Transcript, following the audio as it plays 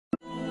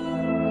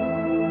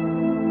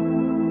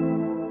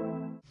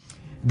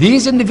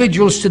These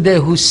individuals today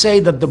who say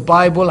that the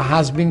Bible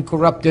has been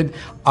corrupted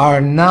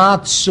are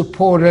not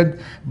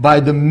supported by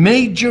the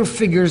major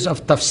figures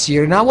of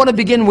tafsir. And I want to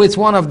begin with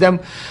one of them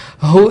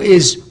who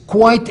is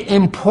quite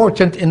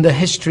important in the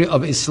history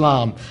of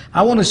Islam.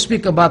 I want to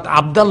speak about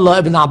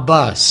Abdullah bin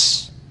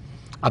Abbas.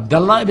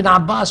 Abdullah bin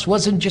Abbas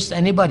wasn't just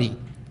anybody.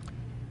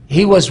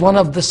 He was one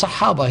of the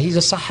Sahaba. He's a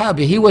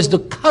Sahabi. He was the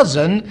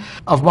cousin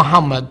of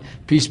Muhammad,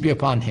 peace be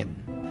upon him.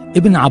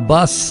 Ibn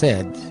Abbas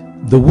said,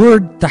 the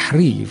word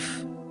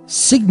tahrif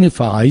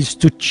signifies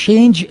to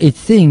change a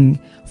thing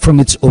from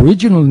its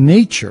original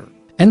nature,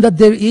 and that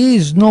there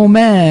is no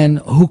man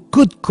who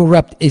could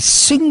corrupt a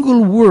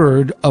single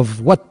word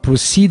of what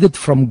proceeded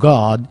from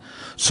God,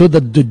 so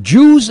that the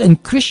Jews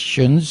and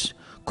Christians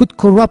could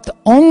corrupt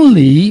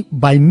only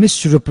by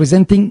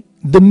misrepresenting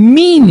the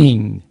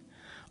meaning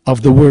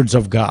of the words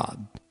of God.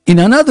 In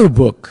another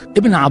book,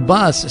 Ibn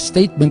Abbas'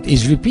 statement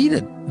is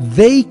repeated.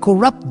 They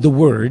corrupt the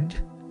word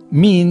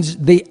means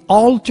they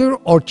alter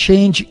or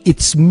change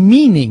its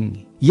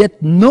meaning,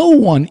 yet no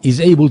one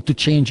is able to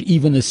change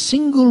even a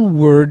single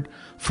word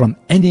from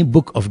any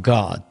book of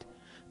God.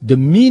 The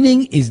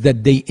meaning is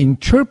that they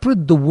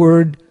interpret the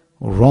word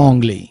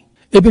wrongly.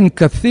 Ibn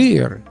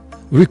Kathir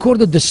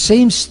recorded the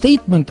same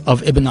statement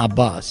of Ibn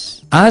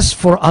Abbas. As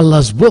for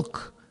Allah's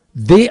book,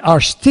 they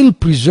are still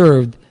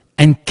preserved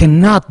and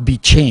cannot be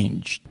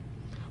changed.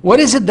 What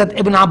is it that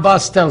Ibn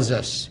Abbas tells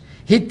us?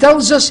 He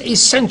tells us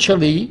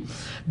essentially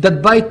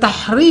that by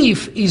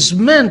tahrif is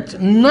meant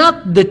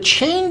not the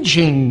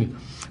changing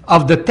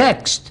of the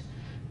text,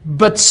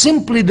 but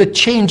simply the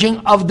changing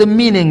of the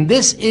meaning.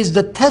 This is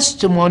the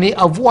testimony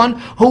of one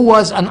who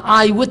was an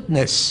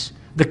eyewitness,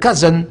 the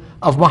cousin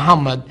of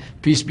Muhammad,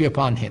 peace be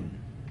upon him.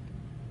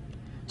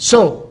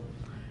 So,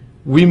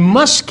 we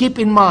must keep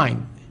in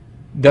mind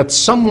that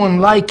someone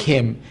like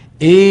him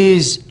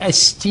is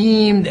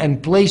esteemed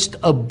and placed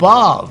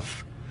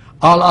above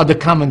all other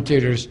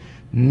commentators,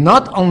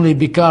 not only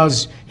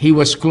because he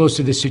was close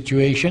to the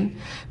situation,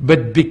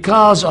 but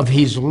because of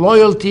his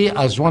loyalty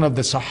as one of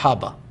the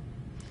Sahaba.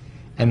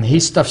 And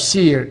his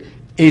tafsir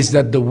is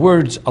that the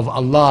words of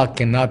Allah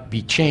cannot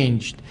be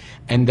changed,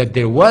 and that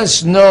there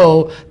was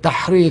no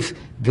tahrif,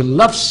 the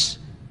lafz,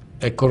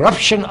 a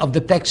corruption of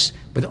the text,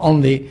 but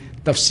only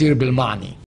tafsir bil ma'ni.